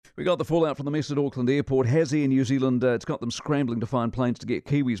We got the fallout from the mess at Auckland Airport. Has Air New Zealand, it's got them scrambling to find planes to get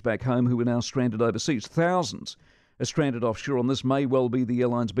Kiwis back home who are now stranded overseas. Thousands are stranded offshore, and this may well be the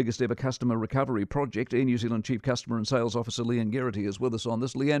airline's biggest ever customer recovery project. Air New Zealand Chief Customer and Sales Officer Leanne Geraghty is with us on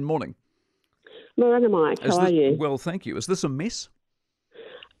this. Leanne, morning. Morning, Mike. How are you? Well, thank you. Is this a mess?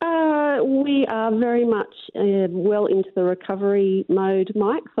 We are very much well into the recovery mode,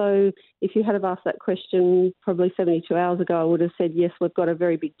 Mike. So if you had have asked that question probably 72 hours ago, I would have said, yes, we've got a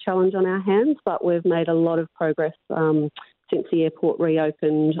very big challenge on our hands, but we've made a lot of progress since the airport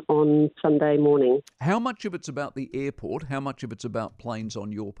reopened on Sunday morning. How much of it's about the airport? How much of it's about planes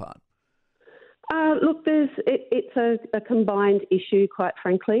on your part? Look, it's a combined issue, quite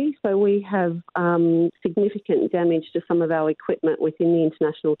frankly. So we have significant damage to some of our equipment within the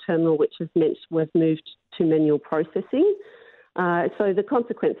international terminal, which has meant we've moved to manual processing. So the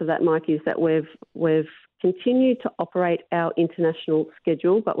consequence of that, Mike, is that we've continued to operate our international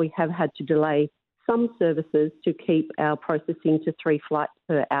schedule, but we have had to delay some services to keep our processing to 3 flights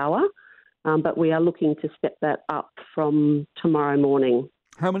per hour. But we are looking to step that up from tomorrow morning.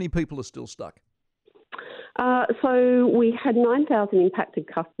 How many people are still stuck? So we had 9,000 impacted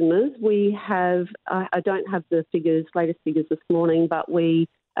customers. We have, I don't have the latest figures this morning, but we,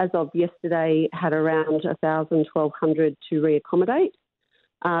 as of yesterday, had around 1,000, 1,200 to reaccommodate.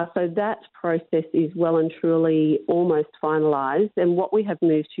 So that process is well and truly almost finalised. And what we have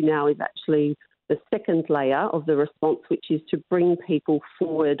moved to now is actually the second layer of the response, which is to bring people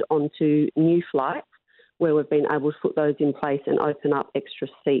forward onto new flights where we've been able to put those in place and open up extra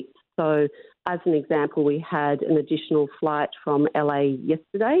seats. So as an example, we had an additional flight from LA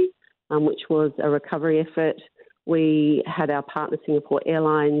yesterday, which was a recovery effort. We had our partner Singapore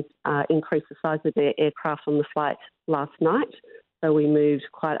Airlines increase the size of their aircraft on the flight last night. So we moved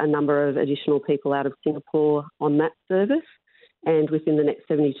quite a number of additional people out of Singapore on that service. And within the next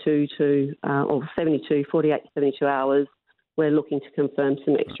 48 to 72 hours, we're looking to confirm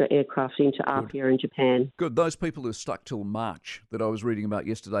some extra aircraft into Apia in Japan. Good. Those people who are stuck till March that I was reading about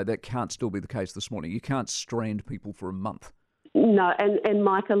yesterday, that can't still be the case this morning. You can't strand people for a month. No, and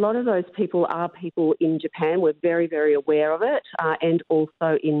Mike, a lot of those people are people in Japan. We're very, very aware of it, and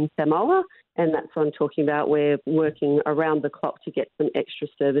also in Samoa, and that's what I'm talking about. We're working around the clock to get some extra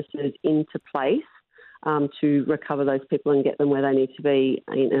services into place to recover those people and get them where they need to be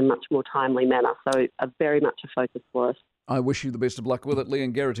in a much more timely manner. So very much a focus for us. I wish you the best of luck with it.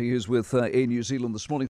 Leanne Geraghty, who's with Air New Zealand this morning.